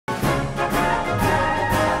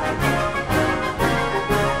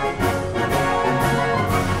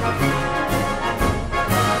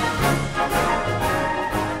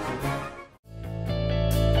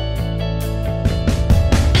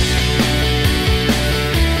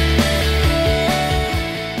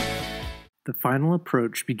final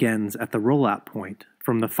approach begins at the rollout point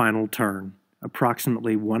from the final turn,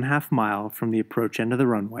 approximately 1/2 mile from the approach end of the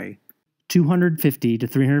runway, 250 to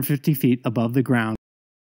 350 feet above the ground.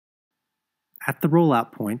 At the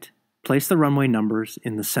rollout point, place the runway numbers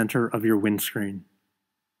in the center of your windscreen.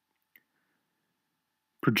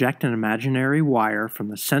 Project an imaginary wire from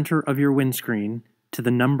the center of your windscreen to the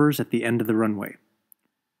numbers at the end of the runway.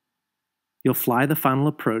 You'll fly the final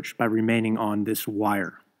approach by remaining on this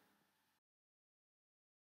wire.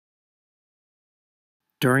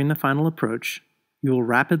 During the final approach, you will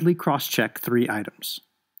rapidly cross-check 3 items: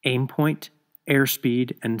 aim point,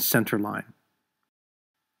 airspeed, and center line.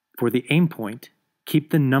 For the aim point,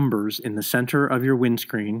 keep the numbers in the center of your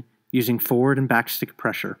windscreen using forward and back stick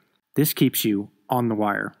pressure. This keeps you on the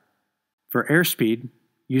wire. For airspeed,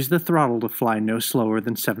 use the throttle to fly no slower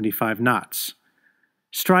than 75 knots,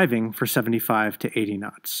 striving for 75 to 80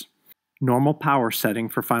 knots. Normal power setting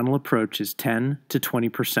for final approach is 10 to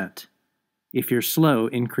 20%. If you're slow,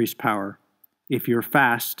 increase power. If you're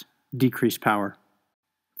fast, decrease power.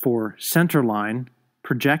 For center line,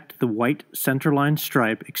 project the white centerline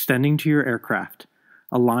stripe extending to your aircraft,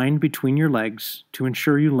 aligned between your legs to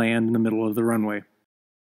ensure you land in the middle of the runway.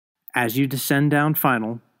 As you descend down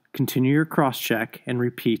final, continue your cross-check and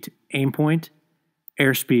repeat aim point,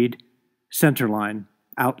 airspeed, centerline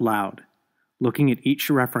out loud, looking at each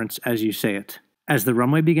reference as you say it. As the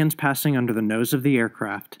runway begins passing under the nose of the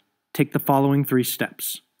aircraft, take the following 3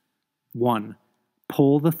 steps. 1.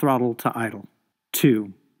 Pull the throttle to idle.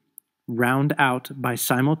 2. Round out by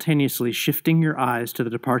simultaneously shifting your eyes to the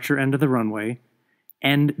departure end of the runway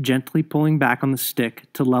and gently pulling back on the stick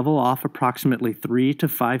to level off approximately 3 to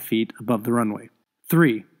 5 feet above the runway.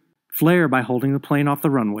 3. Flare by holding the plane off the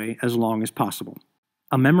runway as long as possible.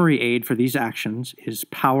 A memory aid for these actions is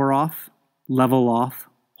power off, level off,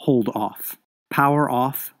 hold off. Power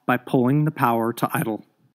off by pulling the power to idle.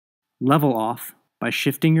 Level off by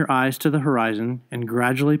shifting your eyes to the horizon and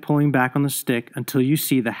gradually pulling back on the stick until you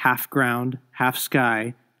see the half-ground,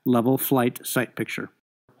 half-sky level flight sight picture.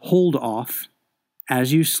 Hold off.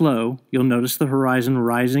 As you slow, you'll notice the horizon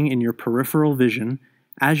rising in your peripheral vision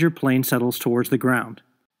as your plane settles towards the ground.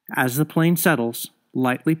 As the plane settles,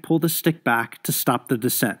 lightly pull the stick back to stop the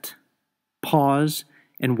descent. Pause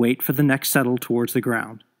and wait for the next settle towards the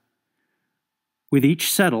ground. With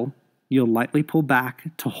each settle, you'll lightly pull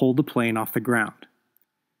back to hold the plane off the ground.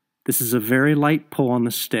 This is a very light pull on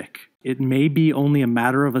the stick. It may be only a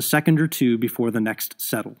matter of a second or 2 before the next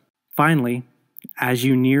settle. Finally, as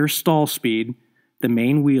you near stall speed, the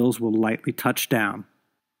main wheels will lightly touch down.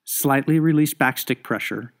 Slightly release backstick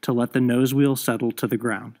pressure to let the nose wheel settle to the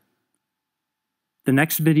ground. The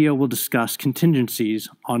next video will discuss contingencies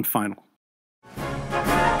on final.